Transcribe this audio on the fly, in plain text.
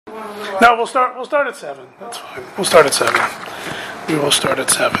No, we'll start at 7. That's fine. We'll start at 7. We will start at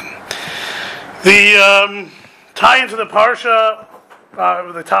 7. The tie into the parsha,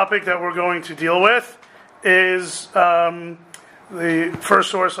 the topic that we're going to deal with is the first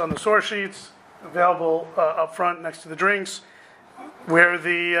source on the source sheets, available up front next to the drinks, where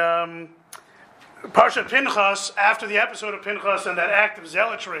the Parshat Pinchas, after the episode of Pinchas and that act of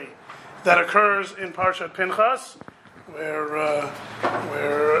zealotry that occurs in Parshat Pinchas, where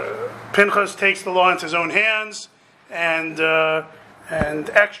Pinchas takes the law into his own hands and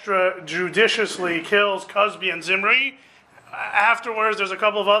extrajudiciously kills Cosby and Zimri. Afterwards, there's a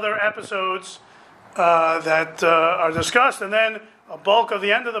couple of other episodes that are discussed, and then a bulk of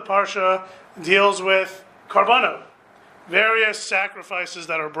the end of the parsha deals with Karbanot, various sacrifices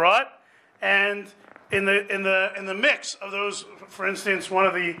that are brought, and in the mix of those, for instance, one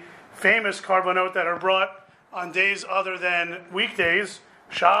of the famous Karbanot that are brought on days other than weekdays,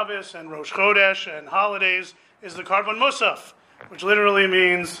 Shabbos and Rosh Chodesh and holidays, is the Karban Musaf, which literally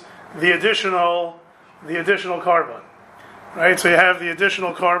means the additional Karban. Right? So you have the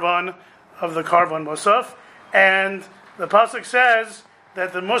additional Karban of the Karban Musaf, and the pasuk says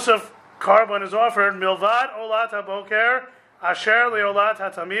that the Musaf Karban is offered Milvad Olat HaBoker Asher Leolat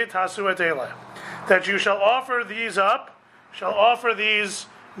HaTamid Tasu Et Eleh, that you shall offer these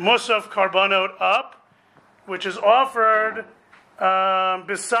Musaf Karbanot up, which is offered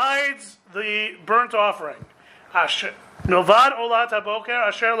besides the burnt offering. Milvad Olat HaBoker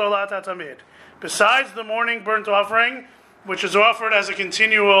Asher Leolat HaTamid, besides the morning burnt offering, which is offered as a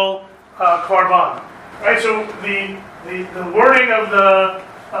continual Karban. Right, so the wording of the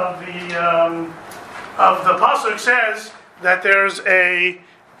pasuk says that there's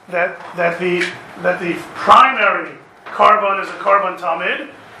that the primary Karban is a Karban Tamid,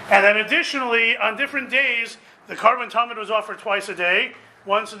 and then additionally on different days the Karban Tamid was offered twice a day,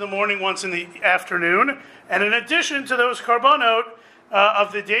 once in the morning, once in the afternoon, and in addition to those Karbanot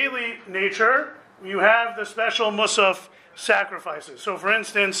of the daily nature, you have the special Musaf sacrifices. So, for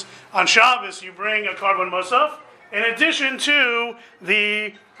instance, on Shabbos you bring a Karban Musaf in addition to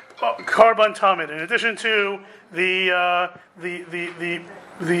the Karban Tamid, in addition to the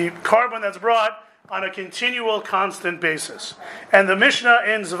Karban that's brought on a continual, constant basis. And the Mishnah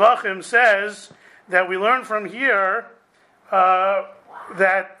in Zvachim says that we learn from here that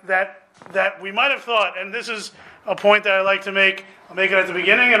we might have thought, and this is a point that I like to make. I'll make it at the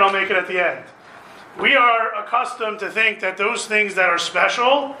beginning and I'll make it at the end. We are accustomed to think that those things that are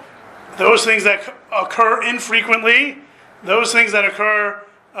special, those things that occur infrequently, those things that occur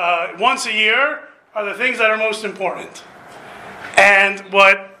once a year, are the things that are most important. And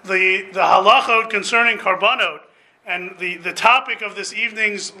what the halachot concerning Karbanot and the topic of this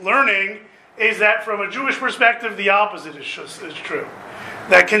evening's learning is that from a Jewish perspective, the opposite is true.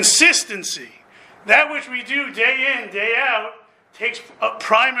 That consistency, that which we do day in, day out, takes a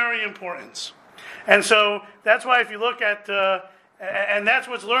primary importance. And so that's why if you look at, and that's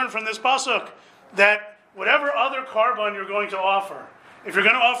what's learned from this pasuk, that whatever other Karban you're going to offer, if you're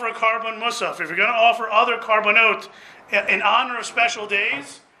going to offer a Karban Musaf, if you're going to offer other Karbanot in honor of special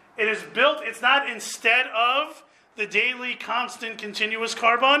days, it is built, it's not instead of the daily, constant, continuous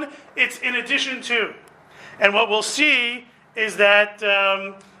Karban, it's in addition to. And what we'll see is that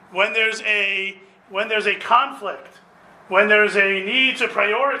when there's a conflict, when there's a need to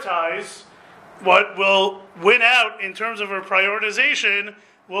prioritize, what will win out in terms of a prioritization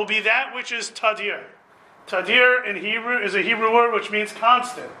will be that which is tadir. Tadir in Hebrew is a Hebrew word which means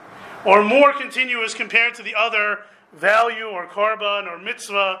constant, or more continuous compared to the other value or karban or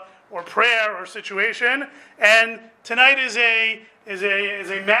mitzvah or prayer or situation. And tonight is a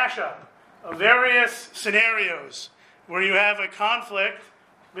mashup of various scenarios where you have a conflict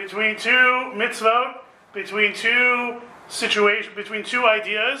between two mitzvot, between two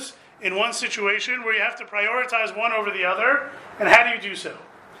ideas, in one situation where you have to prioritize one over the other, and how do you do so?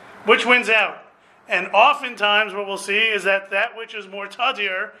 Which wins out? And oftentimes what we'll see is that which is more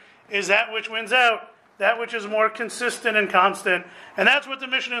tadir is that which wins out, that which is more consistent and constant. And that's what the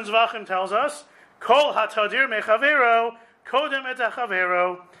Mishnah in Zvachim tells us. Kol hatadir mechavero, kodem et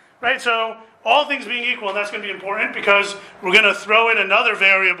hachavero. Right, so all things being equal, and that's going to be important because we're going to throw in another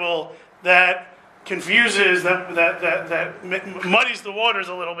variable that confuses, that muddies the waters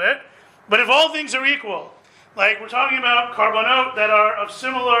a little bit. But if all things are equal, like we're talking about Karbanot that are of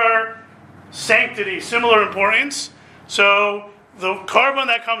similar sanctity, similar importance, so the Karban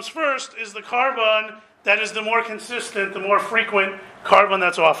that comes first is the Karban that is the more consistent, the more frequent Karban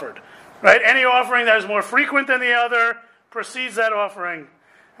that's offered. Right? Any offering that is more frequent than the other precedes that offering.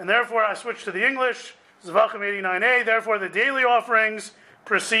 And therefore, I switch to the English, Zvachim 89a, therefore the daily offerings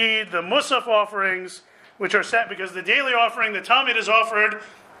precede the Musaf offerings, which are set because the daily offering, the Tamid, is offered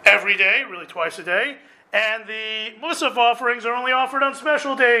every day, really twice a day, and the Musaf offerings are only offered on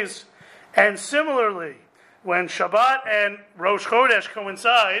special days. And similarly, when Shabbat and Rosh Chodesh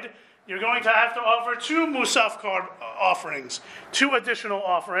coincide, you're going to have to offer two Musaf offerings, two additional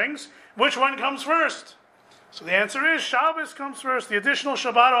offerings. Which one comes first? So the answer is Shabbos comes first. The additional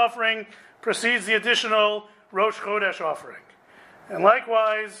Shabbat offering precedes the additional Rosh Chodesh offering. And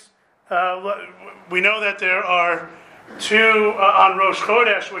likewise, we know that there are two on Rosh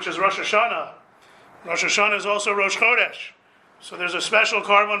Chodesh, which is Rosh Hashanah. Rosh Hashanah is also Rosh Chodesh. So there's a special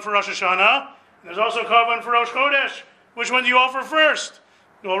carbon for Rosh Hashanah, and there's also carbon for Rosh Chodesh. Which one do you offer first?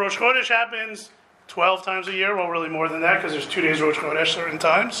 Well, Rosh Chodesh happens 12 times a year. Well, really more than that, because there's 2 days Rosh Chodesh certain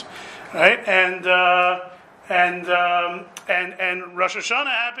times, right? And Rosh Hashanah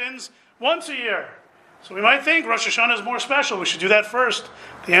happens once a year. So we might think Rosh Hashanah is more special. We should do that first.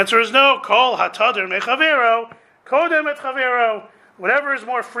 The answer is no. Kol hatadir mechavero kodem et chavero. Whatever is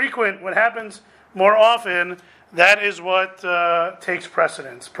more frequent, what happens more often, that is what takes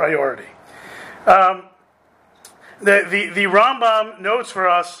precedence, priority. The Rambam notes for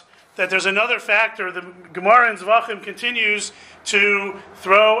us that there's another factor. The Gemara in Zvachim continues to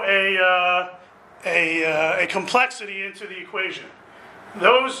throw a complexity into the equation.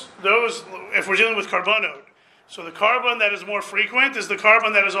 Those, if we're dealing with carbonot, so the carbon that is more frequent is the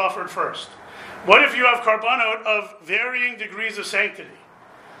carbon that is offered first. What if you have carbonot of varying degrees of sanctity,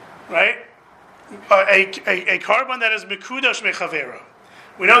 right? A carbon that is mekudash mechavero.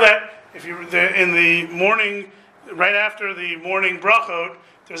 We know that if you in the morning, right after the morning brachot,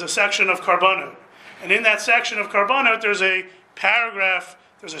 there's a section of carbonot, and in that section of carbonot, there's a paragraph.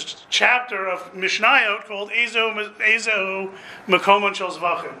 There's a chapter of Mishnayot called Ezo Mekomon Shel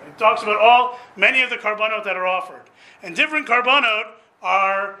Zvachim. It talks about many of the carbonot that are offered, and different carbonot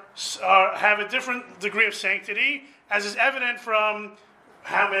have a different degree of sanctity, as is evident from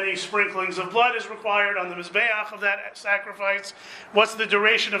how many sprinklings of blood is required on the mizbeach of that sacrifice. What's the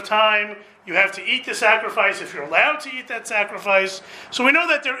duration of time you have to eat the sacrifice if you're allowed to eat that sacrifice? So we know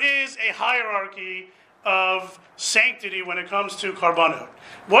that there is a hierarchy of sanctity when it comes to carbonot.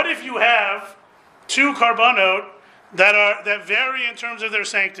 What if you have two carbonot that vary in terms of their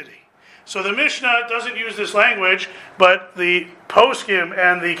sanctity? So the Mishnah doesn't use this language, but the poskim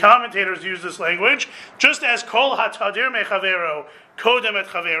and the commentators use this language, just as kol hatadir mechavero kodem et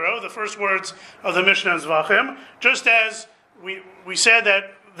chavero, the first words of the Mishnah in Zvachim, just as we said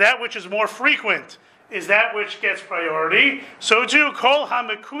that which is more frequent is that which gets priority, so too kol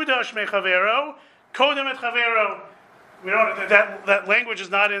hamekudash mechavero kodem et chavero. We don't that language is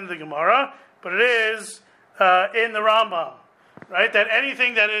not in the Gemara, but it is in the Rambam, right? That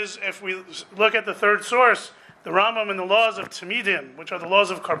anything that is, if we look at the third source, the Rambam in the laws of Tamidim, which are the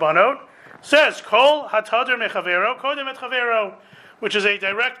laws of Karbanot, says kol hatadir mechavero kodem et chavero, which is a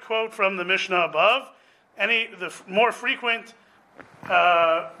direct quote from the Mishnah above. The more frequent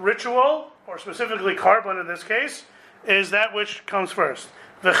ritual, or specifically carbon in this case, is that which comes first.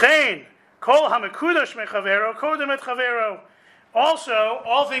 V'chein kol hamekudash mechavero kodem et chavero. Also,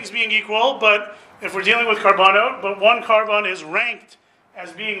 all things being equal, but if we're dealing with carbonot, but one carbon is ranked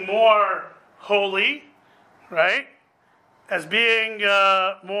as being more holy, right? As being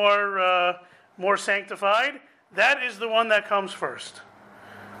more sanctified, that is the one that comes first,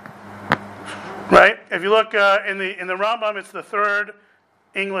 right? If you look in the Rambam, it's the third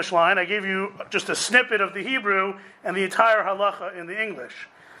English line. I gave you just a snippet of the Hebrew and the entire halacha in the English.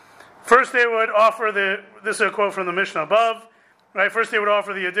 First, they would offer this is a quote from the Mishnah above, right? First, they would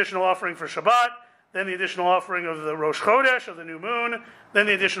offer the additional offering for Shabbat, then the additional offering of the Rosh Chodesh, of the new moon, then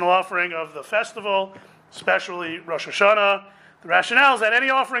the additional offering of the festival, especially Rosh Hashanah. The rationale is that any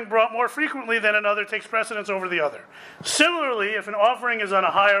offering brought more frequently than another takes precedence over the other. Similarly, if an offering is on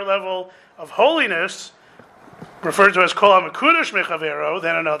a higher level of holiness, referred to as kol hamekudash mechavero,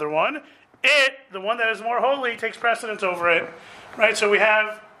 than another one, the one that is more holy, takes precedence over it, right? So we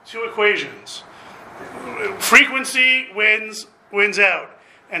have two equations. Frequency wins out,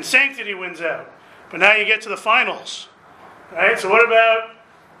 and sanctity wins out. But now you get to the finals, right? So what about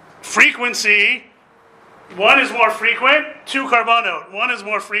frequency? One is more frequent, two carbonot. One is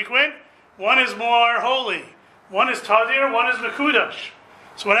more frequent, one is more holy. One is tadir, one is mekudash.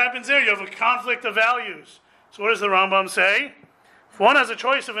 So what happens there? You have a conflict of values. So what does the Rambam say? If one has a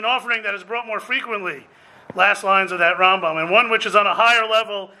choice of an offering that is brought more frequently, last lines of that Rambam, and one which is on a higher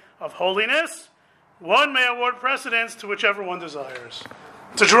level of holiness, one may award precedence to whichever one desires.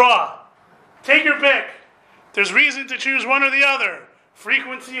 It's a draw. Take your pick. There's reason to choose one or the other.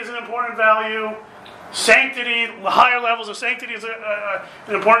 Frequency is an important value. sanctity, higher levels of sanctity is an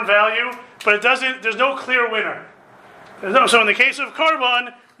important value, but it doesn't. There's no clear winner. So in the case of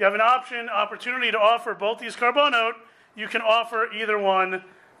Korban, you have an opportunity to offer both these Korbanot. You can offer either one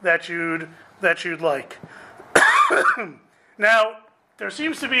that you'd like. Now, there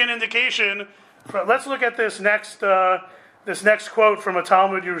seems to be an indication. Let's look at this next quote from a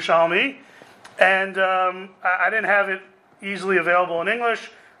Talmud Yerushalmi, and I didn't have it easily available in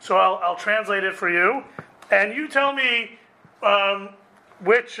English, so I'll translate it for you, and you tell me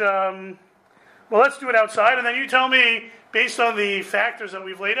which. Well, let's do it outside, and then you tell me, based on the factors that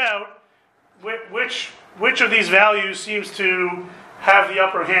we've laid out, which of these values seems to have the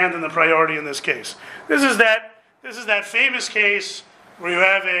upper hand and the priority in this case. This is that famous case where you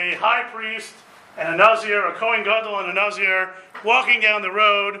have a high priest and a Nazir, a Kohen Gadol and a Nazir, walking down the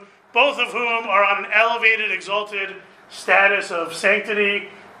road, both of whom are on an elevated, exalted status of sanctity,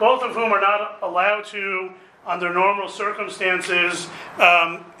 both of whom are not allowed to, under normal circumstances,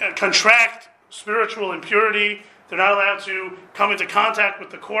 contract spiritual impurity. They're not allowed to come into contact with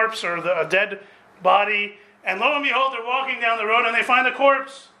the corpse or a dead body. And lo and behold, they're walking down the road and they find a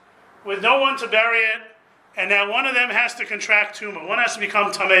corpse with no one to bury it. And now one of them has to contract tumah. One has to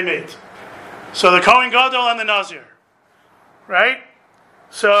become tamei meit. So the Kohen Gadol and the Nazir, right?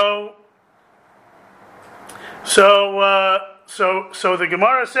 So the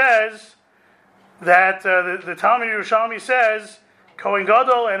Gemara says that the Talmud Yerushalmi says Kohen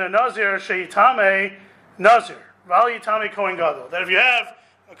Gadol and a Nazir sheitame Nazir. Val yitame Kohen Gadol. That if you have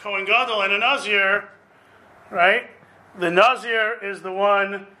a Kohen Gadol and a Nazir, right? The Nazir is the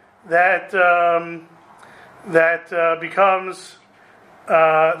one that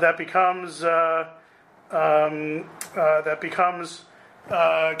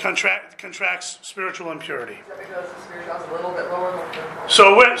contracts spiritual impurity. Is that because the spiritual is a little bit lower than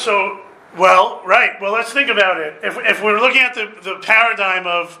Well, let's think about it. If we're looking at the paradigm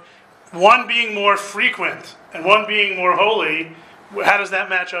of one being more frequent and one being more holy, how does that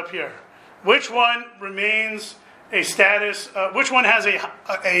match up here? Which one remains a status? Which one has an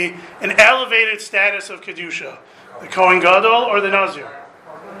elevated status of kedusha? The Kohen Gadol or the Nazir?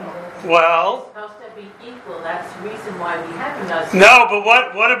 Well, It's supposed to be equal. That's the reason why we have a Nazir. no. But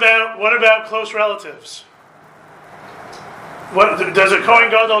what about close relatives? What does a Kohen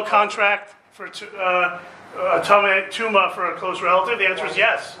Gadol contract for tuma for a close relative? The answer is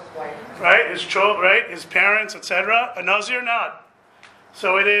yes. Right, his children, right, his parents, etc. A Nazir not.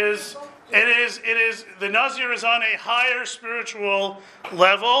 So it is. The Nazir is on a higher spiritual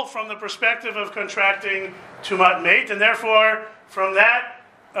level from the perspective of contracting tumat meit, and therefore from that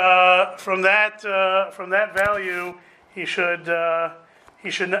value the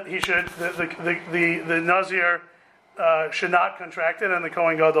Nazir should not contract it, and the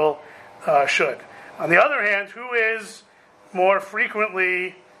Kohen Gadol should. On the other hand, who is more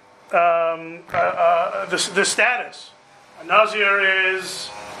frequently the status? A Nazir is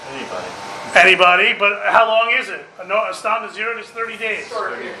anybody, but how long is it? A Stam Nazir is 30 days.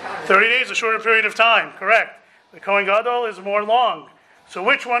 30 days, a shorter period of time, correct. The Kohen Gadol is more long. So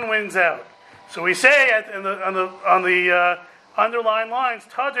which one wins out? So we say on the underlined lines,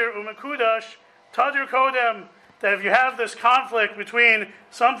 Tadir u'mekudash, Tadir kodem, that if you have this conflict between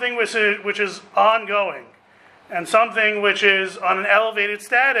something which is ongoing and something which is on an elevated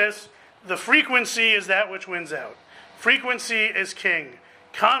status, the frequency is that which wins out. Frequency is king.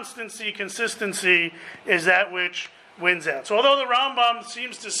 Constancy, consistency is that which wins out. So although the Rambam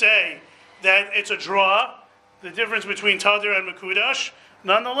seems to say that it's a draw, the difference between Tadir and Mekudash,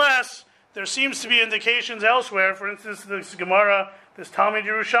 nonetheless, there seems to be indications elsewhere, for instance, this Gemara, this Talmud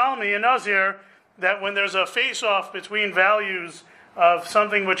Yerushalmi and Nazir, that when there's a face-off between values of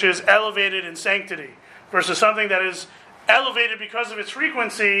something which is elevated in sanctity versus something that is elevated because of its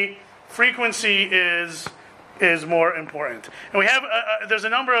frequency is more important. And we have there's a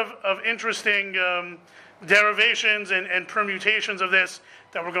number of interesting derivations and permutations of this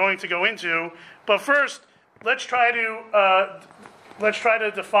that we're going to go into. But first, let's try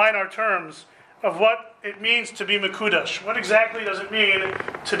to define our terms of what it means to be Mekudash. What exactly does it mean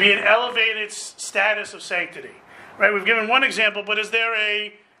to be an elevated status of sanctity? Right? We've given one example, but is there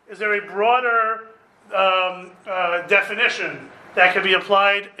a broader definition that could be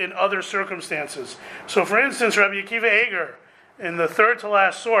applied in other circumstances? So, for instance, Rabbi Akiva Eger, in the third to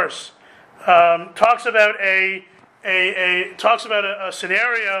last source, talks about a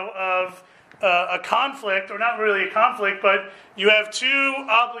scenario of a conflict, or not really a conflict, but you have two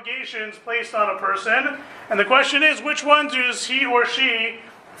obligations placed on a person, and the question is, which one does he or she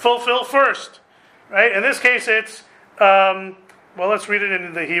fulfill first? Right? In this case, it's let's read it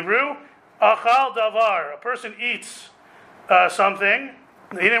in the Hebrew. Achal davar, a person eats something,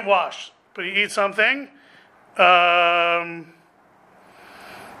 he didn't wash, but he eats something. And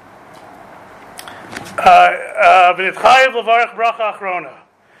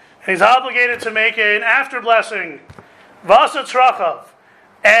he's obligated to make an after blessing. Vasa trachav.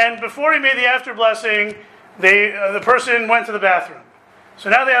 And before he made the after blessing, the person went to the bathroom. So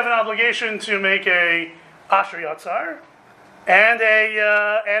now they have an obligation to make a asher yatzar and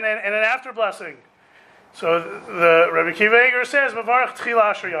an after blessing. So the Rebbe Kiva Eger says, "Mavarach tchila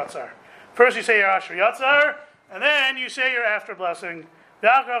asher yatzar." First you say your asher yatzar, and then you say your after blessing.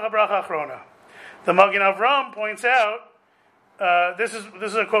 V'achach bracha achrona. The Magen Avram points out. This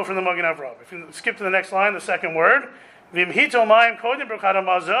is a quote from the Magen Avram. If you skip to the next line, the second word, "V'imhito mayim kodim berkat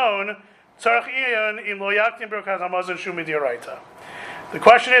hamazon tzarich iyon im lo yaktim berkat hamazon shum midiraita." The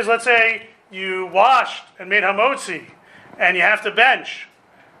question is, let's say you washed and made hamotzi, and you have to bench,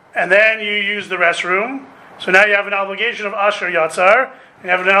 and then you use the restroom. So now you have an obligation of asher yatzar, and you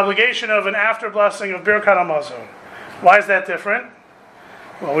have an obligation of an after blessing of birkat hamazon. Why is that different?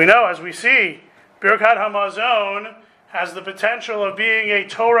 Well, we know, as we see, birkat hamazon has the potential of being a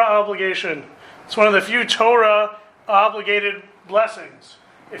Torah obligation. It's one of the few Torah obligated blessings.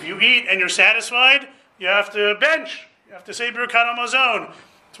 If you eat and you're satisfied, you have to bench. You have to say Birkat Hamazon.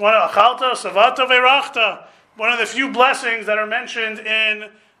 It's one of Achalta, Savata, Verachta. One of the few blessings that are mentioned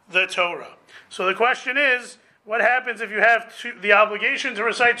in the Torah. So the question is, what happens if you have the obligation to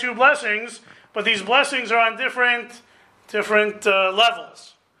recite two blessings, but these blessings are on different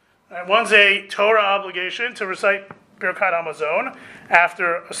levels? Right? One's a Torah obligation to recite Birkat Hamazon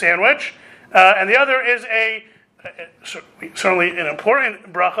after a sandwich, and the other is certainly an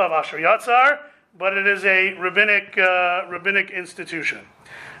important bracha of Asher Yatzar, but it is a rabbinic institution.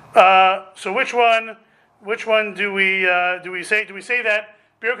 So which one do we say? Do we say that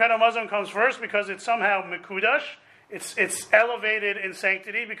Birkat Hamazon comes first because it's somehow mekudash? It's elevated in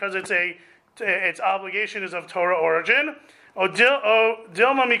sanctity because its obligation is of Torah origin. O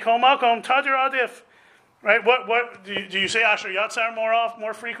dilma mikol makom tadir adif. Right? What do you say Asher Yatzar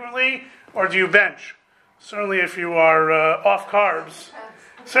more frequently, or do you bench? Certainly, if you are off carbs.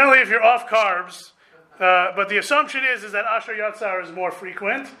 Certainly, if you're off carbs. But the assumption is that Asher Yatzar is more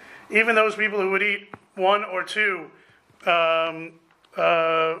frequent. Even those people who would eat one or two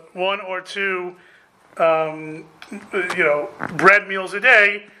bread meals a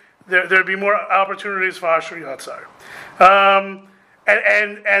day, there'd be more opportunities for Asher Yatzar.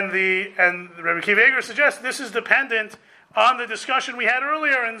 And the Rebbe Kiva Eger suggests this is dependent on the discussion we had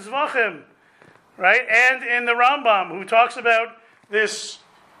earlier in Zvachim, right? And in the Rambam, who talks about this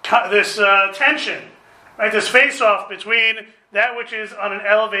tension, right? This face-off between that which is on an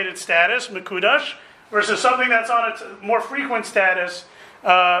elevated status, mekudash, versus something that's on a more frequent status,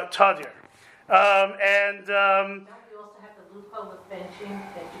 tadir. Don't you also have the loophole with benching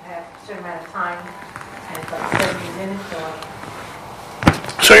that you have a certain amount of time, and it's like 70 minutes or?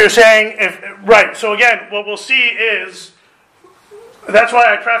 So you're saying, right, so again, what we'll see is, that's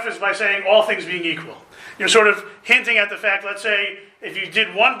why I preface by saying all things being equal. You're sort of hinting at the fact, let's say, if you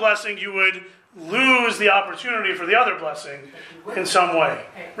did one blessing, you would lose the opportunity for the other blessing in some way,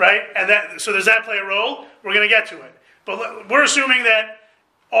 right? And so does that play a role? We're going to get to it. But we're assuming that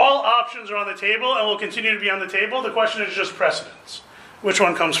all options are on the table and will continue to be on the table. The question is just precedence. Which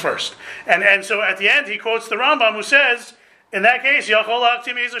one comes first? And so at the end, he quotes the Rambam, who says, in that case,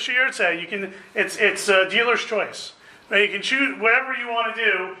 it's a dealer's choice. Right? You can choose whatever you want to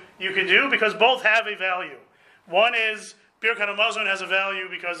do, you can do, because both have a value. One is, Birkat Hamazon has a value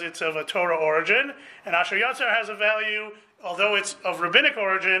because it's of a Torah origin, and Asher Yatzar has a value, although it's of rabbinic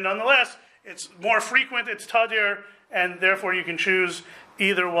origin, nonetheless, it's more frequent, it's tadir, and therefore you can choose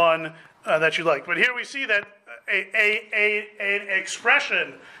either one that you like. But here we see that an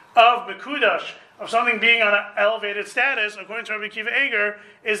expression of Mekudash, of something being on an elevated status, according to Rabbi Kiva Eger,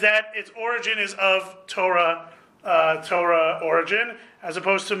 is that its origin is of Torah origin, as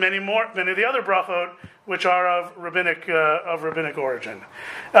opposed to many of the other brachot, which are of rabbinic origin.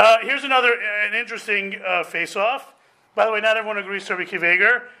 Here's an interesting face-off. By the way, not everyone agrees to Rabbi Kiva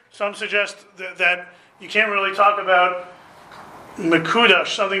Eger. Some suggest that you can't really talk about mekudash,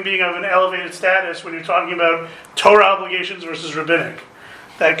 something being of an elevated status, when you're talking about Torah obligations versus rabbinic.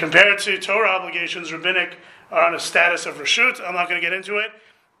 That compared to Torah obligations, rabbinic are on a status of reshut. I'm not going to get into it,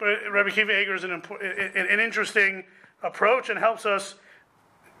 but Rabbi Kiva Eger is an interesting approach and helps us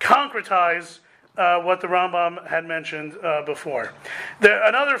concretize what the Rambam had mentioned before.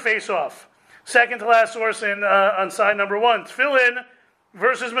 Another face-off, second to last source on side number 1, tefillin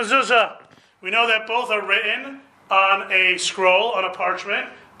versus mezuzah. We know that both are written on a scroll, on a parchment.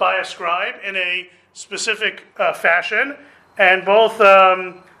 by a scribe in a specific fashion, and both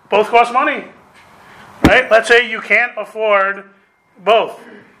cost money. Right? Let's say you can't afford both.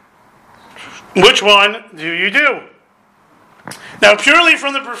 Which one do you do? Now, purely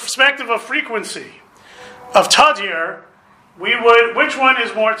from the perspective of frequency of tadir, which one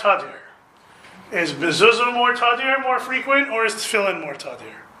is more tadir? Is mezuzah more tadir, more frequent, or is tefillin more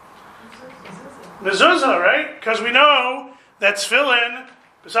tadir? Mezuzah, right? Because we know that tefillin,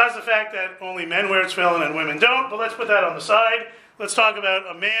 besides the fact that only men wear tefillin and women don't, but let's put that on the side. Let's talk about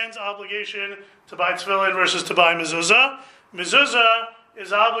a man's obligation to buy tefillin versus to buy mezuzah. Mezuzah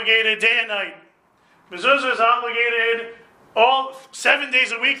is obligated day and night. Mezuzah is obligated all 7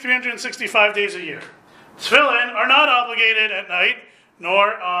 days a week, 365 days a year. Tefillin are not obligated at night,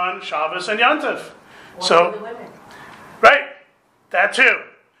 nor on Shabbos and Yantif. Or the women. Right, that too.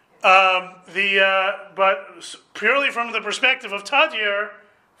 But purely from the perspective of tadir,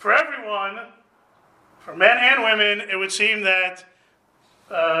 for everyone, for men and women, it would seem that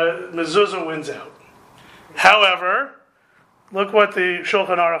mezuzah wins out. However, look what the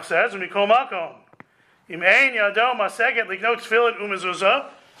Shulchan Aruch says: "Mikol makom, im ein yado maseget liknot tefillin u'mezuzah."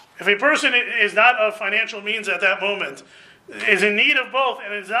 If a person is not of financial means at that moment, is in need of both,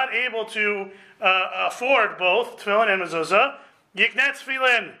 and is not able to afford both tefillin and mezuzah, yiknet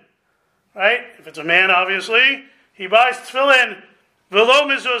tefillin. Right? If it's a man, obviously, he buys tefillin, velo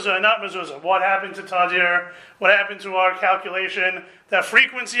mezuzah, not mezuzah. What happened to tadir? What happened to our calculation? That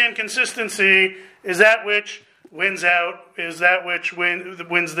frequency and consistency is that which wins out, is that which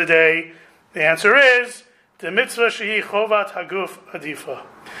wins the day. The answer is the mitzvah shehi chovat haguf adifa.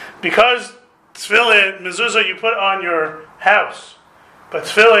 Because tefillin, mezuzah, you put on your house, but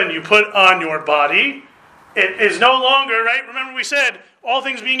tefillin you put on your body. It is no longer, right? Remember we said all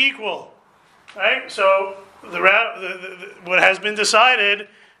things being equal. Right, so what has been decided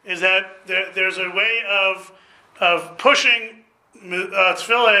is that there's a way of pushing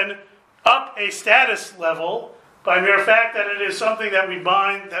tefillin up a status level by mere fact that it is something that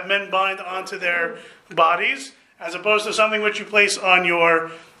men bind onto their bodies, as opposed to something which you place on your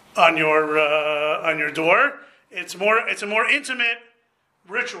door. It's a more intimate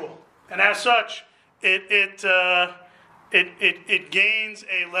ritual, and as such, it gains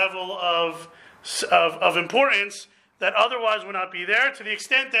a level of importance that otherwise would not be there, to the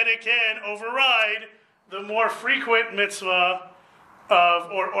extent that it can override the more frequent mitzvah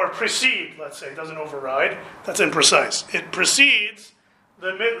or precede, let's say. It doesn't override, that's imprecise. It precedes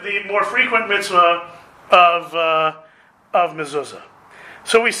the more frequent mitzvah of mezuzah.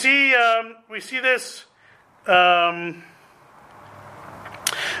 So we see this.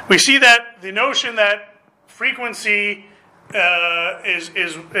 We see that the notion that frequency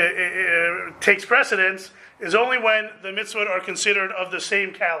takes precedence is only when the mitzvot are considered of the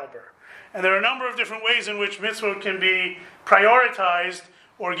same caliber. And there are a number of different ways in which mitzvot can be prioritized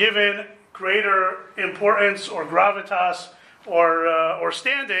or given greater importance or gravitas or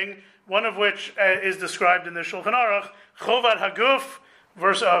standing, one of which is described in the Shulchan Aruch, chovat haguf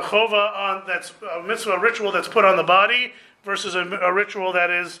versus a chova that's a mitzvah ritual that's put on the body versus a ritual that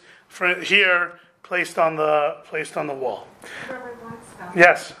is here placed on the wall.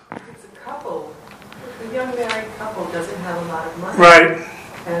 Yes. It's a couple. The young married couple doesn't have a lot of money. Right.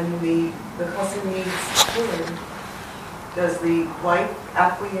 And the cousin needs children. Does the wife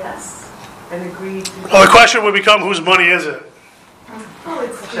acquiesce and agree to... Well, the question would become, whose money is it? Oh,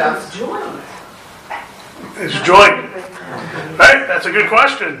 it's joint. It's joint. Right? That's a good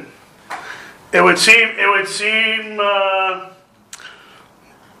question. It would seem. I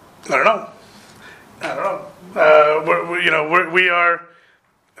don't know. We are.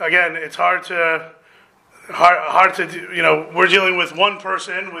 Again, it's hard to. We're dealing with one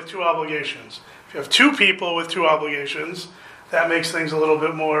person with two obligations. If you have two people with two obligations, that makes things a little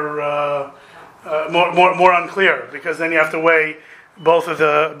bit more unclear, because then you have to weigh both of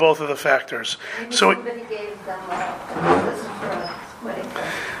the factors. Maybe So somebody gave them a list for a wedding.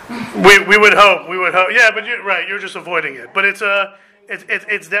 we would hope. Yeah, but you're right. You're just avoiding it. But it's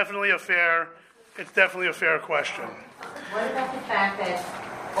definitely a fair question. What about the fact that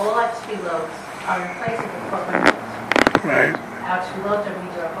all our tefillot are in place of the corporate notes? Right. Our tefillot are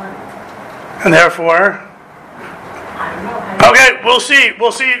reserved money. And therefore, I don't know. okay, we'll see.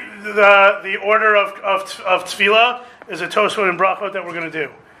 The order of tefillah is a tosfot and brachot that we're going to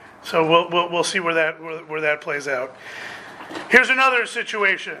do. So we'll see where that plays out. Here's another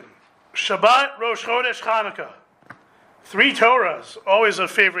situation: Shabbat, Rosh Chodesh, Hanukkah. 3 Torahs, always a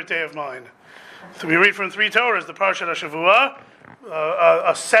favorite day of mine. So we read from 3 Torahs: the Parshat HaShavua,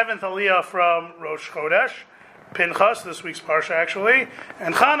 a 7th Aliyah from Rosh Chodesh, Pinchas, this week's parsha actually,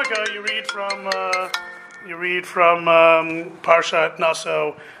 and Chanukah you read from Parshat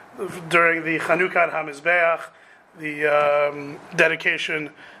Naso during the Chanukah HaMizbeach, the dedication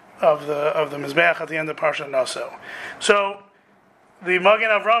of the Mizbeach at the end of Parshat Naso. So the Magen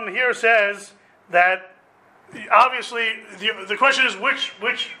Avram here says that obviously the question is what's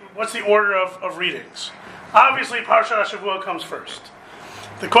the order of readings? Obviously Parshat Shavua comes first.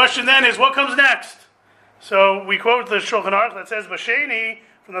 The question then is what comes next? So we quote the Shulchan Aruch that says Basheni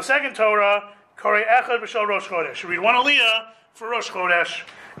from the second Torah, Korei Echad B'Shal Rosh Chodesh. You read one Aliyah for Rosh Chodesh,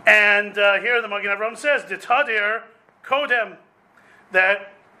 and here the Magen Avram says Ditadir Kodem,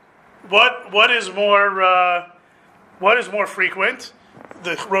 that what is more frequent,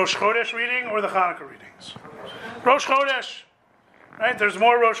 the Rosh Chodesh reading or the Chanukah readings? Rosh Chodesh, right? There's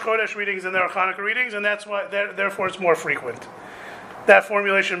more Rosh Chodesh readings than there are Chanukah readings, and that's why therefore it's more frequent. That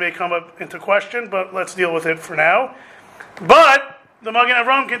formulation may come up into question, but let's deal with it for now. But the Magen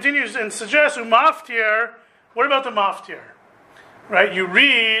Avram continues and suggests Maftir. What about the Maftir? Right? You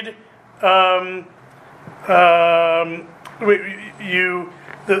read the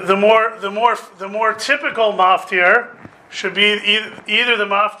more typical Maftir should be either the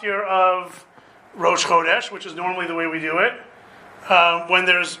Maftir of Rosh Chodesh, which is normally the way we do it. When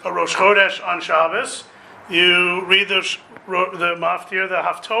there's a Rosh Chodesh on Shabbos, you read the Maftir, the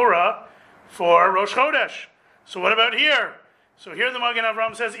Haftorah, for Rosh Chodesh. So what about here? So here the Magen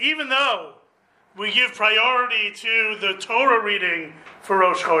Avram says, even though we give priority to the Torah reading for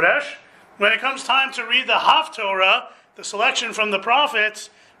Rosh Chodesh, when it comes time to read the Haftorah, the selection from the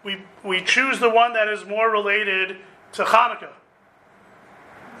prophets, we choose the one that is more related to Chanukah.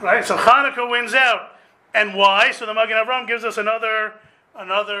 Right? So Chanukah wins out. And why? So the Magen Avram gives us another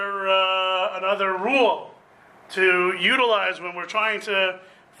rule to utilize when we're trying to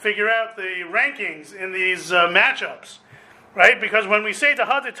figure out the rankings in these matchups, right? Because when we say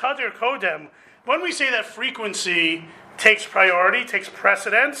Tadir Kodem, when we say that frequency takes priority, takes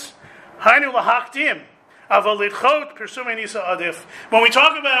precedence, Hainu lahakdim, avalidchot Pirsumei Nisa adif. When we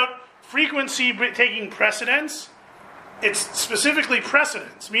talk about frequency taking precedence, it's specifically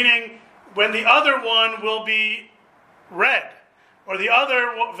precedence, meaning when the other one will be read, or the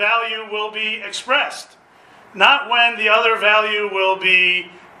other value will be expressed, not when the other value will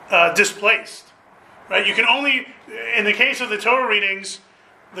be displaced. Right? You can only, in the case of the Torah readings,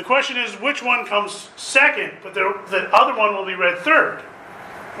 the question is which one comes second, but the other one will be read third.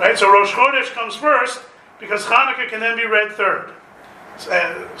 Right? So Rosh Chodesh comes first because Chanukah can then be read third.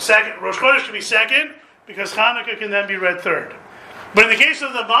 Second, Rosh Chodesh can be second because Chanukah can then be read third. But in the case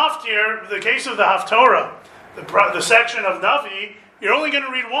of the Maftir, the case of the Haftorah, the section of Navi, you're only going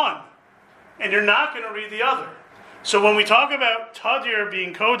to read one, and you're not going to read the other. So when we talk about Tadir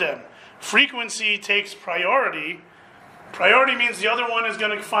being Kodem, frequency takes priority. Priority means the other one is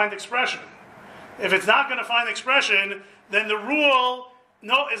going to find expression. If it's not going to find expression, then the rule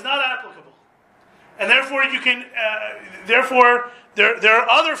is not applicable. And therefore you can. There are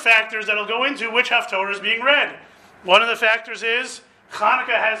other factors that'll go into which Haftorah is being read. One of the factors is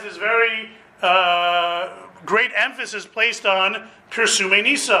Chanukah has this very great emphasis placed on Pirsumei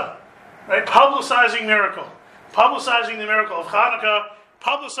Nisa, right? Publicizing the miracle of Chanukah,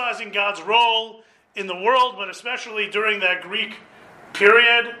 publicizing God's role in the world, but especially during that Greek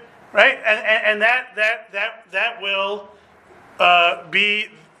period, right? And that will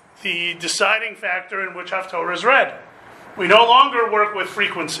be the deciding factor in which Haftorah is read. We no longer work with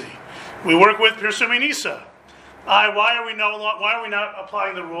frequency; we work with Pirsumei Nisa. Why are we not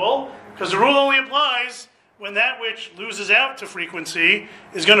applying the rule? Because the rule only applies when that which loses out to frequency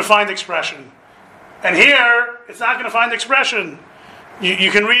is going to find expression. And here, it's not going to find expression.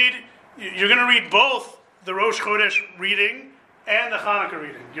 You're going to read both the Rosh Chodesh reading and the Chanukah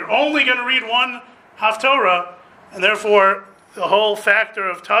reading. You're only going to read one Haftorah, and therefore the whole factor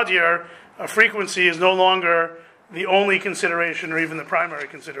of Tadir, of frequency, is no longer the only consideration or even the primary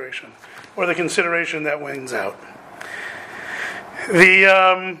consideration, or the consideration that wins out.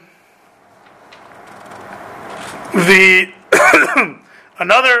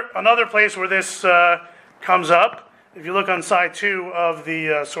 Another place where this comes up, if you look on side 2 of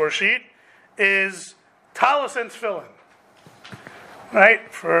the source sheet, is talis and tefillin.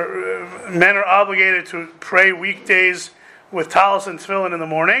 Right? For men are obligated to pray weekdays with talis and tefillin in the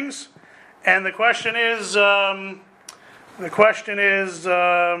mornings, and the question is,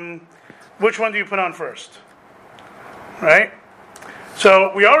 which one do you put on first? Right?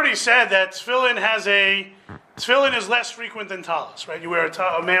 So we already said that tefillin is less frequent than talis. Right?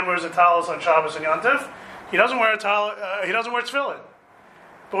 A man wears a talis on Shabbos and Yom Tov. He doesn't wear tefillin.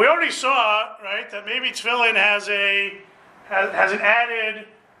 But we already saw, right, that maybe tefillin has an added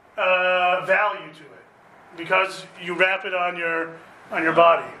value to it because you wrap it on your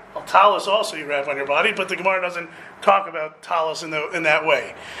body. Well, talis also you wrap on your body, but the Gemara doesn't talk about talis in that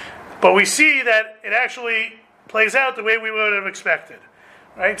way. But we see that it actually plays out the way we would have expected,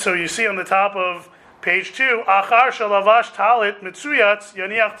 right? So you see on the top of page 2, achar shalavash talit mitzuyatz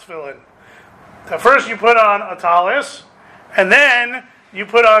yaniach tefillin. So first you put on a talis, and then you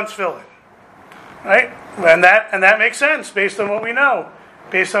put on tefillin, right? And that makes sense based on what we know.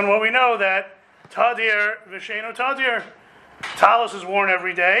 Based on what we know that tadir v'sheino tadir, talis is worn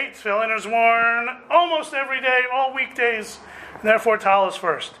every day, tefillin is worn almost every day, all weekdays, and therefore talis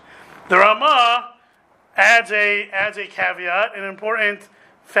first. The Ramah adds a caveat, an important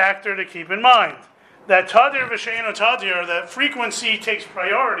factor to keep in mind, that tadir v'sheino tadir, that frequency takes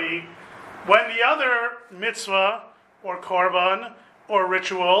priority when the other mitzvah or korban or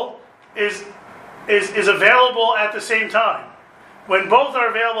ritual is available at the same time. When both are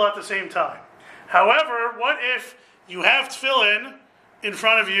available at the same time. However, what if you have tefillin in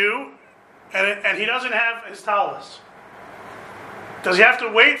front of you and he doesn't have his talis? Does he have to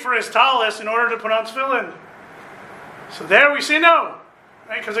wait for his talis in order to put on tefillin? So there we say no.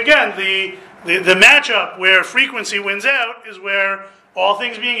 Right? Because again, the matchup where frequency wins out is where all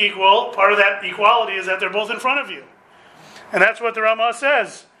things being equal, part of that equality is that they're both in front of you. And that's what the Ramah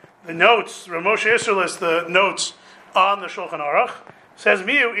says. The notes, Ramoshe Isserlis, the notes on the Shulchan Aruch, says,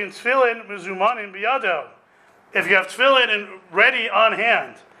 Miu in tefillin mezumanin biyado. If you have tefillin and ready on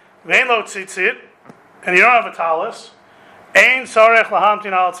hand, vein lo tzitzit, and you don't have a talis, ein sarech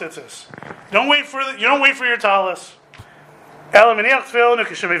lahamtin al tzitzis. You don't wait for your talis. El miniach tefillin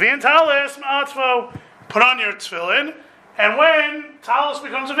ukishemivian talis ma'atzvo. Put on your tefillin, and when talis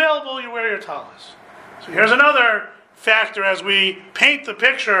becomes available, you wear your talis. So here's another factor as we paint the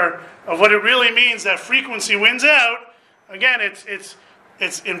picture of what it really means that frequency wins out. Again, it's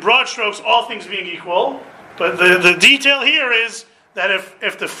in broad strokes, all things being equal, but the detail here is that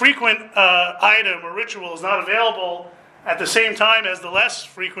if the frequent item or ritual is not available at the same time as the less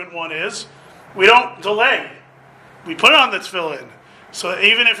frequent one is, we don't delay. We put on the tefillin. So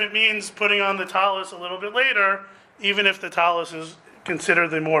even if it means putting on the talis a little bit later, even if the talis is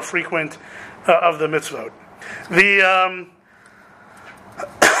considered the more frequent of the mitzvot.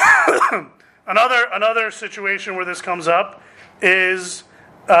 Another situation where this comes up is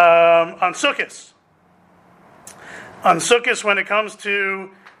on Sukkot. On Sukkot, when it comes to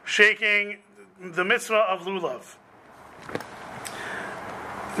shaking the mitzvah of lulav.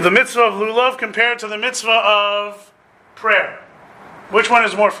 The mitzvah of lulav compared to the mitzvah of prayer. Which one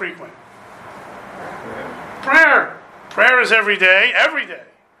is more frequent? Prayer. Prayer is every day. Every day.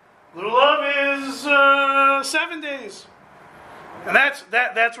 Lulav is 7 days, and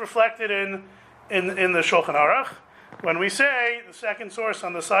that's reflected in the Shulchan Aruch when we say the second source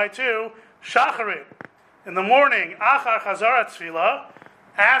on the side too, shacharit, in the morning, achar chazarat tefillah,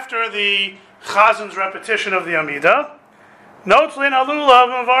 after the chazan's repetition of the Amidah, notzlin alulav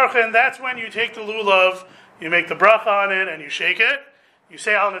mevarchin. That's when you take the lulav, you make the bracha on it, and you shake it. You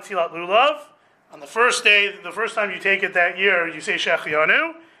say al netilat lulav on the first day, the first time you take it that year. You say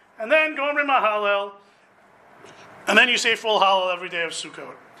shechianu. And then Gomri Mahalel, and then you say full Hallel every day of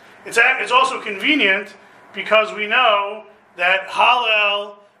Sukkot. It's also convenient because we know that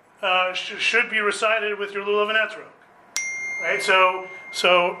Hallel should be recited with your lulav and etrog, right? So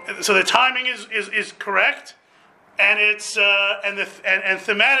the timing is correct, and it's and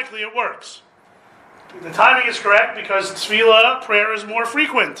thematically it works. The timing is correct because tefillah, prayer, is more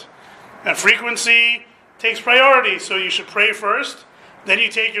frequent, and frequency takes priority. So you should pray first. Then you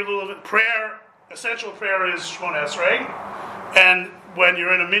take your lulav. Prayer, essential prayer is Shmona Esrei, and when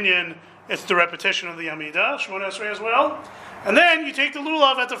you're in a minyan, it's the repetition of the Amidah, Shmona Esrei as well. And then you take the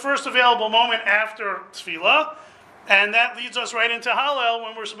lulav at the first available moment after tefillah, and that leads us right into Hallel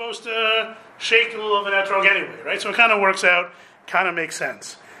when we're supposed to shake the lulav and etrog anyway, right? So it kind of works out, kind of makes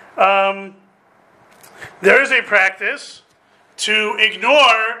sense. There is a practice to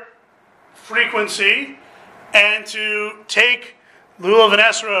ignore frequency and to take lulav and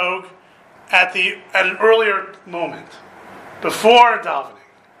esrog at an earlier moment, before davening,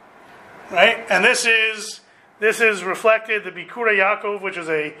 right? And this is reflected. The Bikurei Yaakov, which is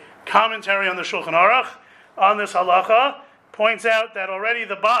a commentary on the Shulchan Aruch on this halacha, points out that already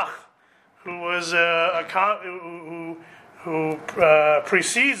the Bach, who was who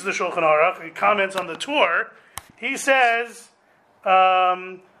precedes the Shulchan Aruch, he comments on the Tur. He says.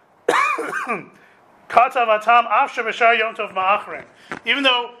 Even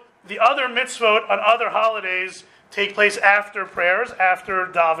though the other mitzvot on other holidays take place after prayers, after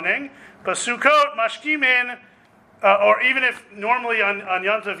davening. But Sukkot, mashkimin, or even if normally on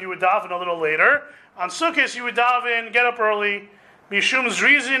Yom Tov you would daven a little later, on Sukkot you would daven, get up early, mishum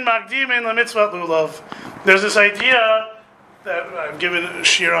zrizin magdimin lamitzvat lulav. There's this idea that I've given a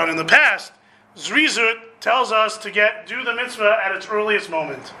shir on in the past. Zrizut tells us to do the mitzvah at its earliest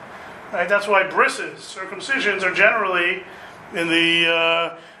moment. Right? That's why brisses, circumcisions, are generally in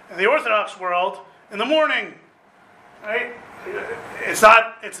the Orthodox world in the morning. Right? It's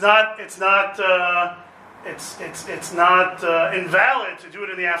not invalid to do it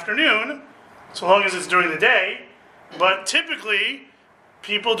in the afternoon, so long as it's during the day. But typically,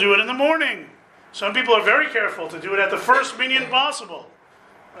 people do it in the morning. Some people are very careful to do it at the first minyan possible.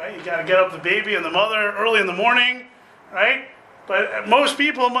 Right? You got to get up the baby and the mother early in the morning, right? But most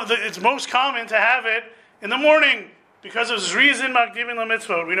people, it's most common to have it in the morning because of Zrizin Makdimin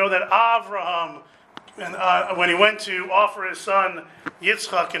LaMitzvot. We know that Avraham, when he went to offer his son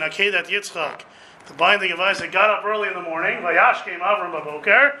Yitzchak in Akedat Yitzchak, the binding of Isaac, got up early in the morning. Vayash came Avram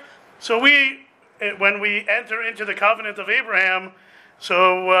Baboker. So when we enter into the covenant of Abraham,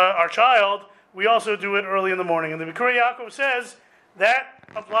 our child, we also do it early in the morning. And the Bikurei Yaakov says that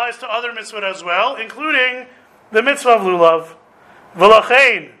applies to other mitzvot as well, including the mitzvah of lulav.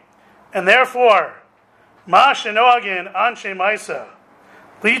 V'lachein, and therefore, ma shenoagin anshe ma'isa,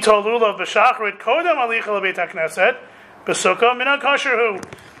 lito lulav b'shachrit kodem alicha lebeit hakneset, b'sukkah min hakasherhu.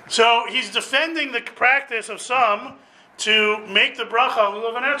 So he's defending the practice of some to make the bracha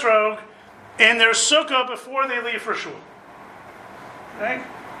lulav and etrog in their sukkah before they leave for shul. Okay?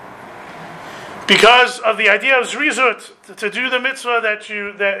 Because of the idea of zrizut, to do the mitzvah that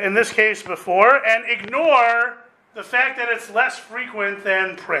in this case before, and ignore the fact that it's less frequent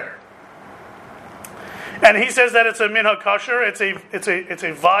than prayer. And he says that it's a minhag kosher, it's a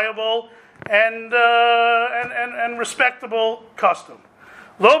viable and respectable custom.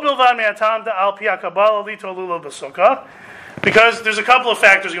 Lo bilvad me'atam da'al pi hakabala lito lulav b'sukkah, because there's a couple of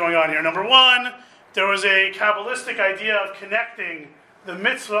factors going on here. Number one, there was a Kabbalistic idea of connecting the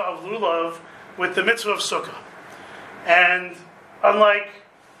mitzvah of lulav with the mitzvah of sukkah. And unlike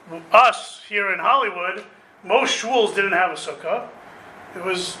us here in Hollywood, most shuls didn't have a sukkah. It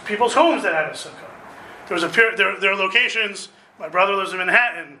was people's homes that had a sukkah. There are locations, my brother lives in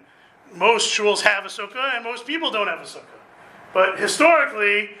Manhattan, most shuls have a sukkah and most people don't have a sukkah. But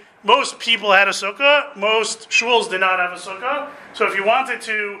historically, most people had a sukkah, most shuls did not have a sukkah. So if you wanted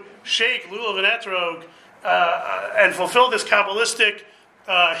to shake lulav and etrog and fulfill this Kabbalistic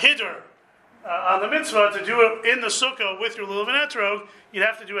hiddur on the mitzvah, to do it in the sukkah with your lulav and etrog, you'd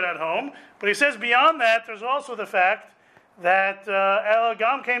have to do it at home. But he says beyond that, there's also the fact that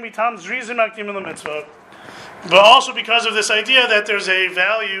elagam came mitam zrizin makdim in the mitzvah, but also because of this idea that there's a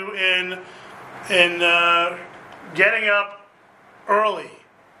value in getting up early,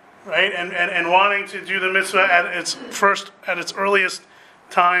 right, and wanting to do the mitzvah at its earliest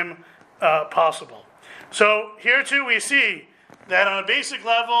time possible. So here too we see that on a basic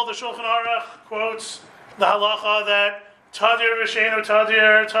level, the Shulchan Aruch quotes the halacha that tadir v'sheinu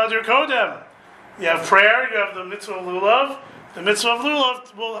tadir kodem. You have prayer, you have the mitzvah of lulav. The mitzvah of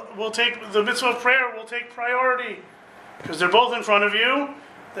lulav the mitzvah of prayer will take priority because they're both in front of you.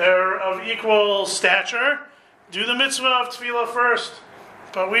 They're of equal stature. Do the mitzvah of tefillah first.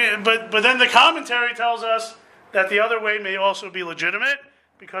 But then the commentary tells us that the other way may also be legitimate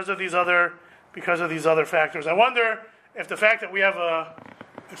because of these other factors. I wonder if the fact that we have a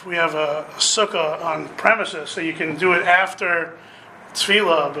sukkah on premises, so you can do it after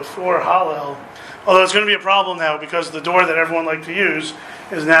tefillah, before Hallel, although it's going to be a problem now because the door that everyone likes to use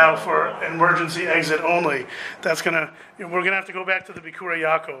is now for emergency exit only. We're going to have to go back to the Bikurei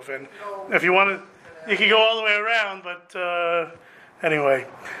Yaakov, and if you want to, you can go all the way around. But anyway,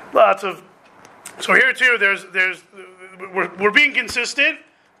 so here too, we're being consistent,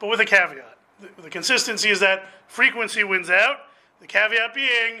 but with a caveat. The consistency is that frequency wins out. The caveat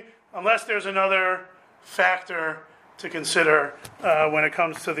being, unless there's another factor to consider when it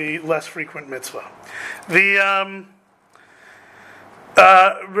comes to the less frequent mitzvah.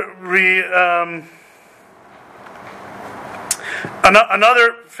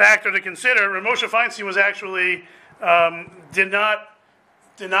 Another factor to consider, Rav Moshe Feinstein was actually did not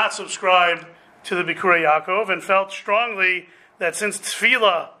subscribe to the Bikurei Yaakov and felt strongly that since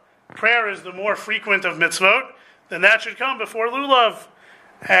tefillah, prayer, is the more frequent of mitzvot, then that should come before lulav.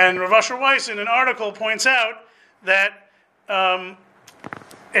 And Rav Asher Weiss in an article points out that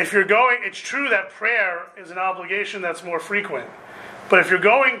if you're going, it's true that prayer is an obligation that's more frequent. But if you're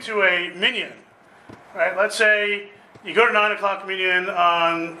going to a minyan, right, let's say you go to 9 o'clock minyan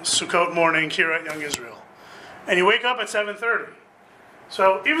on Sukkot morning here at Young Israel, and you wake up at 7:30.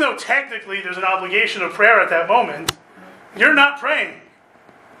 So even though technically there's an obligation of prayer at that moment, you're not praying.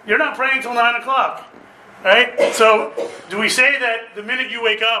 You're not praying till 9 o'clock, right? So do we say that the minute you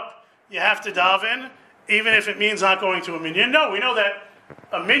wake up, you have to daven, even if it means not going to a minyan? No, we know that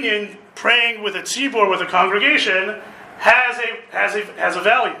a minyan praying with a tzibur, with a congregation, has a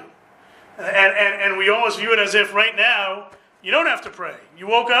value. And we almost view it as if right now, you don't have to pray. You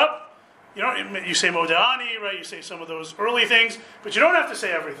woke up, you say Moda'ani, right? You say some of those early things, but you don't have to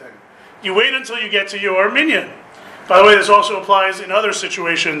say everything. You wait until you get to your minyan. By the way, this also applies in other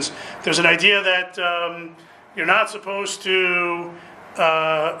situations. There's an idea that you're not supposed to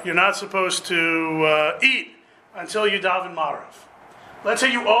eat until you daven Marav. Let's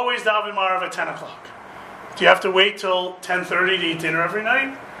say you always daven Marav at 10 o'clock. Do you have to wait till 10:30 to eat dinner every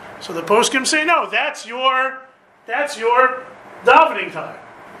night? So the poskim say, no, that's your davening time,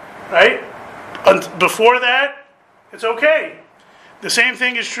 right? And before that, it's okay. The same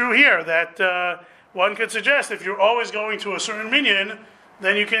thing is true here, that one could suggest if you're always going to a certain minyan,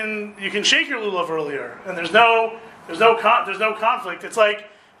 then you can shake your lulav earlier, and there's no conflict.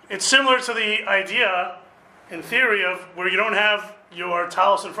 It's similar to the idea, in theory, of where you don't have your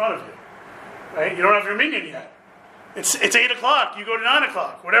talis in front of you, right? You don't have your minyan yet. It's 8 o'clock. You go to 9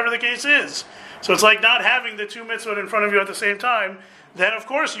 o'clock, whatever the case is. So it's like not having the two mitzvot in front of you at the same time. Then of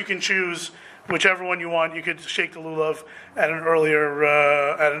course you can choose whichever one you want. You could shake the lulav at an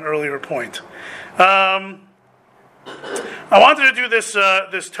earlier point. I wanted to do this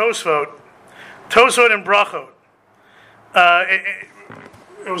Tosfot and Brachot.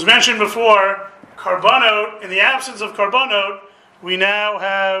 It was mentioned before, Karbanot. In the absence of Karbanot, we now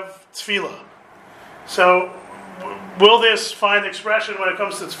have Tefillah. So will this find expression when it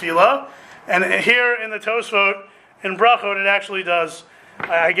comes to Tefillah? And here in the Tosfot, in Brachot, it actually does.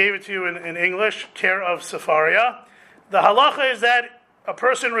 I gave it to you in English, care of Sefaria. The halacha is that a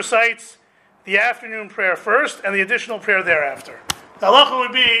person recites the afternoon prayer first and the additional prayer thereafter. The halacha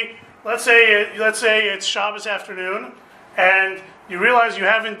would be, let's say it's Shabbos afternoon, and you realize you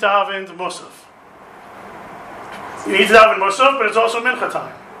haven't davened Musaf. You need to daven Musaf, but it's also Mincha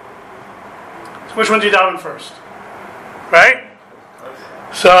time. So which one do you daven first? Right?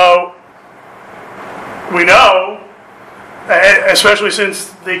 So, we know, especially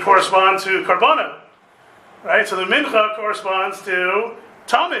since they correspond to Karbanot, right? So the Mincha corresponds to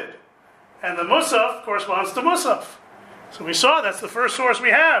Talmud, and the Musaf corresponds to Musaf. So we saw that's the first source we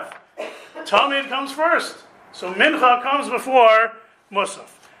have. Talmud comes first. So Mincha comes before Musaf.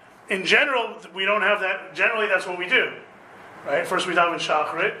 In general, we don't have that. Generally, that's what we do, right? First we daven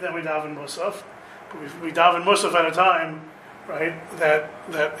Shachrit, then we daven Musaf. But we daven Musaf at a time, right? That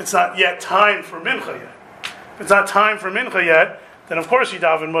it's not yet time for Mincha yet. If it's not time for Mincha yet, then of course you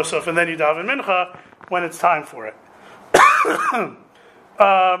daven Musaf and then you daven Mincha when it's time for it.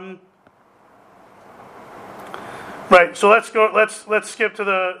 Right. So let's go. Let's skip to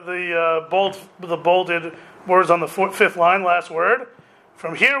the bolded words on the fifth line. Last word.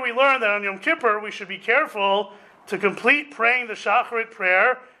 From here we learn that on Yom Kippur we should be careful to complete praying the Shacharit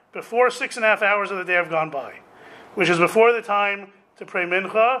prayer before 6.5 hours of the day have gone by, which is before the time to pray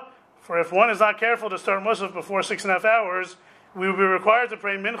Mincha. For if one is not careful to start Musaf before 6.5 hours, we will be required to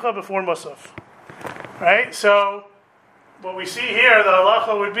pray Mincha before Musaf. Right? So, what we see here, the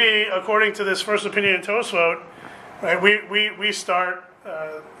halacha would be, according to this first opinion in Tosfot, right? We start,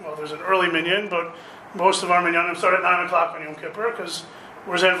 there's an early minyan, but most of our minyanim start at 9 o'clock on Yom Kippur, because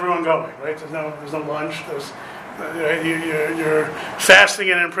where's everyone going, right? There's no lunch, you're fasting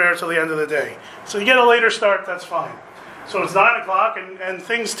and in prayer till the end of the day. So you get a later start, that's fine. So it's 9 o'clock and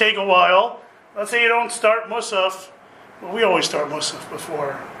things take a while. Let's say you don't start Musaf. Well, we always start Musaf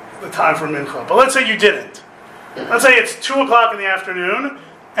before the time for Mincha. But let's say you didn't. Let's say it's 2 o'clock in the afternoon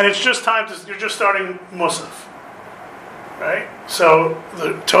and it's just you're just starting Musaf. Right? So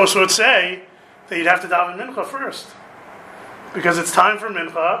the Tosfot would say that you'd have to daven Mincha first. Because it's time for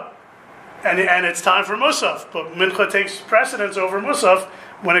Mincha and it's time for Musaf. But Mincha takes precedence over Musaf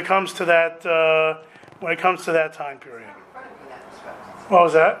when it comes to that time period. What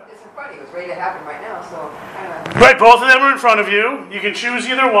was that? It's in front of you. It's ready to happen right now. So right, both of them are in front of you. You can choose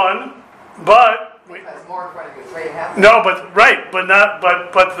either one, but it's more in front of you. It's ready to happen. no, but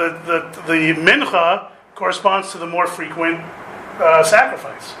the mincha corresponds to the more frequent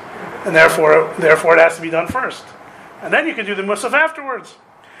sacrifice, and therefore it has to be done first, and then you can do the musaf afterwards.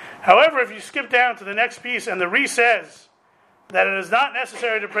 However, if you skip down to the next piece, and the Re says that it is not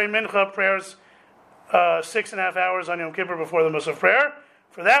necessary to pray mincha prayers 6.5 hours on Yom Kippur before the Musaf prayer.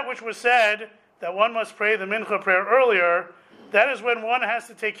 For that which was said, that one must pray the Mincha prayer earlier, that is when one has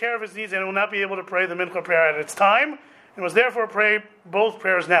to take care of his needs and will not be able to pray the mincha prayer at its time, and must therefore pray both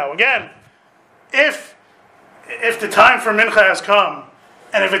prayers now. Again, if the time for mincha has come,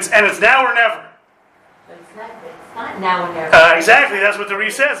 and it's now or never. But it's not now or never. Exactly, that's what the Re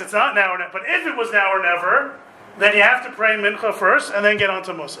says. It's not now or never. But if it was now or never, then you have to pray mincha first and then get on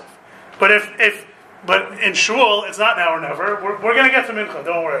to musaf. But in shul, it's not now or never. We're going to get to mincha.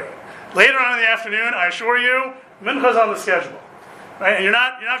 Don't worry. Later on in the afternoon, I assure you, mincha's on the schedule, right? And you're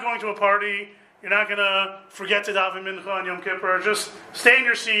not going to a party. You're not going to forget to daven mincha on Yom Kippur. Just stay in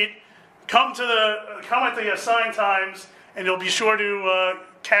your seat. Come at the assigned times, and you'll be sure to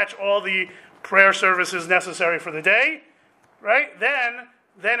catch all the prayer services necessary for the day, right? Then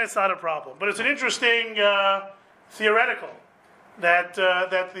it's not a problem. But it's an interesting theoretical that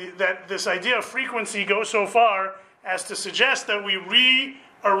this idea of frequency goes so far as to suggest that we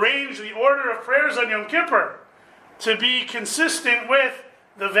rearrange the order of prayers on Yom Kippur to be consistent with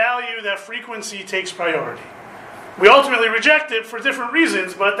the value that frequency takes priority. We ultimately reject it for different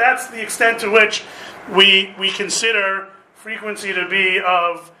reasons, but that's the extent to which we consider frequency to be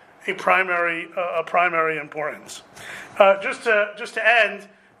of a primary importance. Just to end,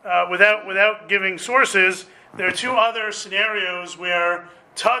 without giving sources, there are two other scenarios where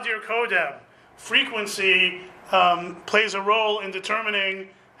Tadir Kodem, frequency, plays a role in determining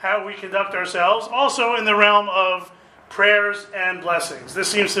how we conduct ourselves, also in the realm of prayers and blessings. This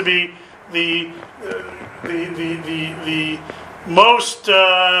seems to be the most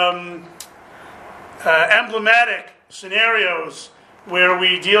emblematic scenarios where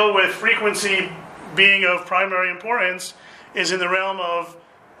we deal with frequency being of primary importance is in the realm of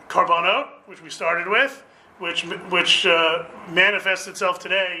Karbanot, which we started with, which manifests itself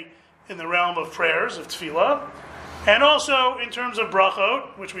today in the realm of prayers, of tefillah, and also in terms of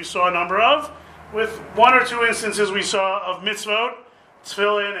brachot, which we saw a number of, with one or two instances we saw of mitzvot,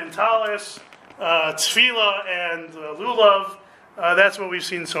 tefillin and talis, tefillah and lulav. That's what we've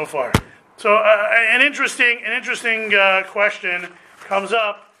seen so far. So an interesting question comes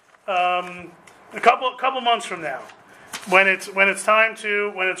up a couple months from now, when it's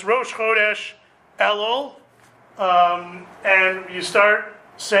Rosh Chodesh Elul, and you start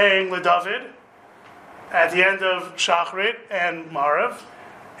saying LeDavid at the end of Shachrit and Marav,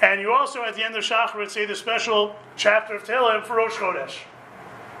 and you also at the end of Shachrit say the special chapter of Tehillim for Rosh Chodesh,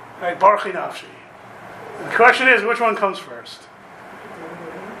 right? Barchi Nafshi. The question is, which one comes first?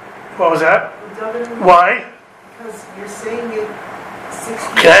 What was that? Why? Because you're saying it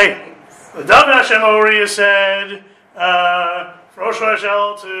 60 Okay. times. The David Hashem Ori is said for Rosh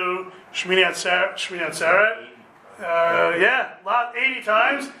Hashanah to Shmini Atzeret. 80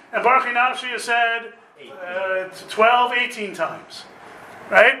 times. And Baruch Nafshi is said 12, 18 times.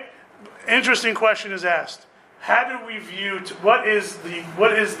 Right? Interesting question is asked. How do we view, what is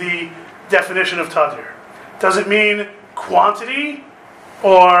the definition of Tadir? Does it mean quantity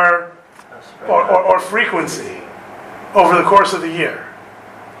or frequency over the course of the year?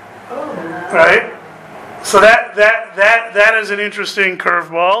 Right? So that is an interesting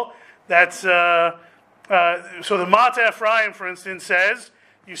curveball. That's so the Mata Ephraim, for instance, says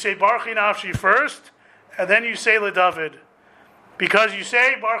you say Baruch Nafshi first, and then you say LeDavid, because you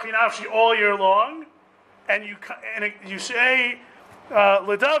say Baruch Nafshi all year long, and you say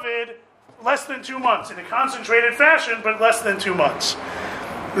LeDavid less than 2 months in a concentrated fashion, but less than 2 months.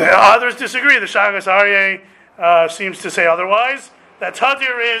 Others disagree. The Shagas Aryeh seems to say otherwise. That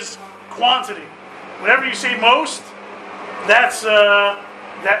Tadir is quantity. Whenever you say most, that's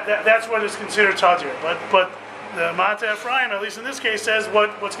what is considered Tadir. But the Mata Ephraim, at least in this case, says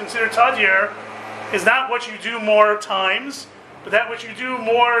what's considered Tadir is not what you do more times, but that what you do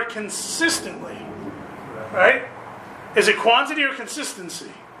more consistently. Right? Is it quantity or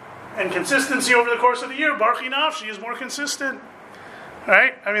consistency? And consistency over the course of the year, Baruch Nafshi is more consistent.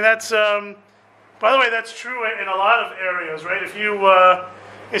 Right? I mean, that's, by the way, that's true in a lot of areas, right? If you,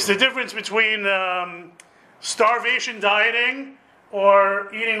 it's the difference between starvation dieting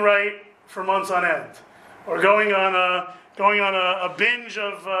or eating right for months on end, or going on a binge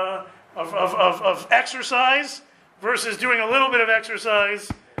of exercise versus doing a little bit of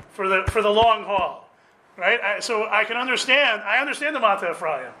exercise for the long haul, right? So I understand the Mata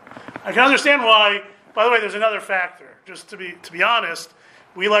Ephraim. I can understand why. By the way, there's another factor. Just to be honest,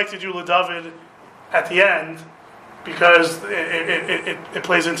 we like to do LeDavid at the end because it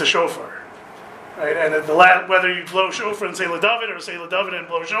plays into shofar, right? And at whether you blow shofar and say LeDavid or say LeDavid and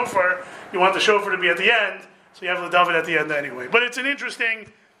blow shofar, you want the shofar to be at the end, so you have LeDavid at the end anyway. But it's an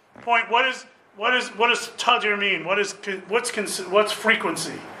interesting point. What does Tadir mean? What's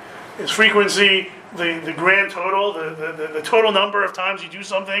frequency? Is frequency the grand total, the total number of times you do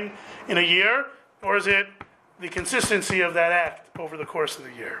something in a year, or is it the consistency of that act over the course of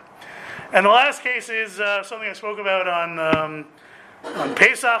the year? And the last case is something I spoke about on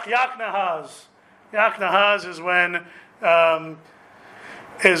Pesach, Yak Nahaz. Yak Nahaz is when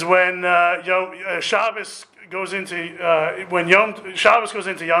Shabbos goes into Shabbos goes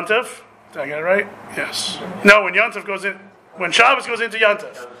into Yontif. Did I get it right? Yes. No, when Shabbos goes into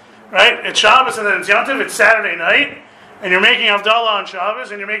Yontif, right? It's Shabbos and then it's Yontif. It's Saturday night, and you're making Havdalah on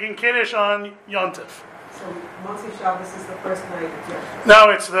Shabbos and you're making Kiddush on Yontif. So Motzi Shabbos is the first night of Yom. No,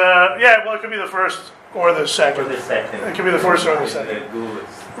 it's well, it could be the first or the second. Or the second. It could be the first or the second.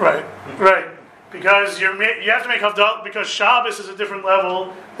 Right. Because you have to make Havdalah, because Shabbos is a different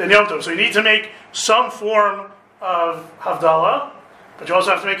level than Yom Tov. So you need to make some form of Havdalah, but you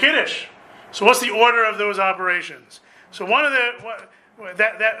also have to make Kiddush. So what's the order of those operations? So one of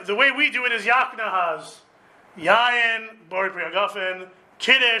the way we do it is Yak Nahaz, Yayin, Bori Priyagafen,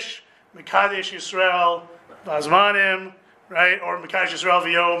 Kiddush, Mekadesh Yisrael, Vazmanim, right? Or Mekadesh Yisrael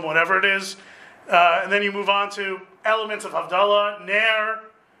V'yom, whatever it is. And then you move on to elements of Havdalah. Ner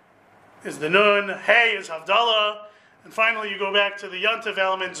is the Nun, Hey is Havdalah, and finally you go back to the Yontif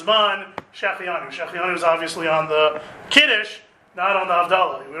element, Zman, Shechianu. Shechianu is obviously on the Kiddush, not on the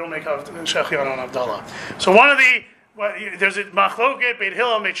Havdalah. We don't make Shechianu on Havdalah. So there's a Machloket, Beit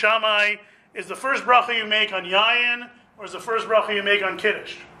Hillel, Beit Shammai, is the first bracha you make on Yayin, or is the first bracha you make on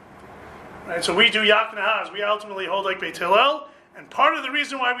Kiddush? Right, so we do Yak Nahaz. We ultimately hold like Beit Hillel, and part of the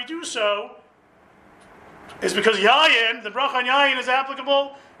reason why we do so is because Yayin, the bracha on Yayin, is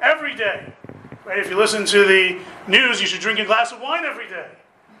applicable every day. Right? If you listen to the news, you should drink a glass of wine every day.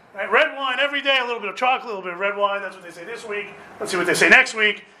 Right? Red wine every day, a little bit of chocolate, a little bit of red wine. That's what they say this week. Let's see what they say next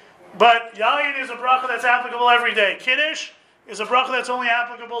week. But Yayin is a bracha that's applicable every day. Kiddush is a bracha that's only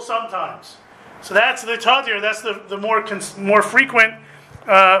applicable sometimes. So that's the tadir. That's the more frequent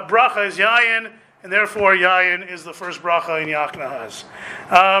bracha is Yayin, and therefore Yayin is the first bracha in Yak Nahaz.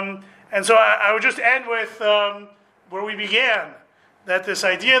 And so I would just end with where we began, that this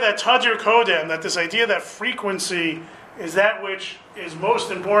idea that Tadir Kodem, that this idea that frequency is that which is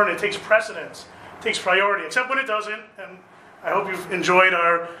most important, it takes precedence, it takes priority, except when it doesn't. And I hope you've enjoyed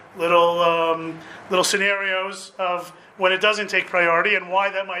our little scenarios of when it doesn't take priority and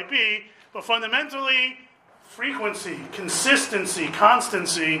why that might be. But fundamentally, frequency, consistency,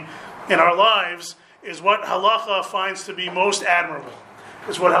 constancy in our lives is what halacha finds to be most admirable.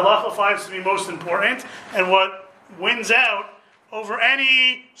 It's what halacha finds to be most important and what wins out over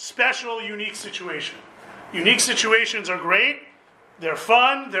any special, unique situation. Unique situations are great, they're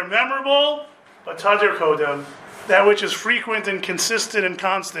fun, they're memorable, but Tadir Kodem, that which is frequent and consistent and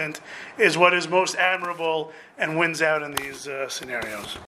constant, is what is most admirable and wins out in these scenarios.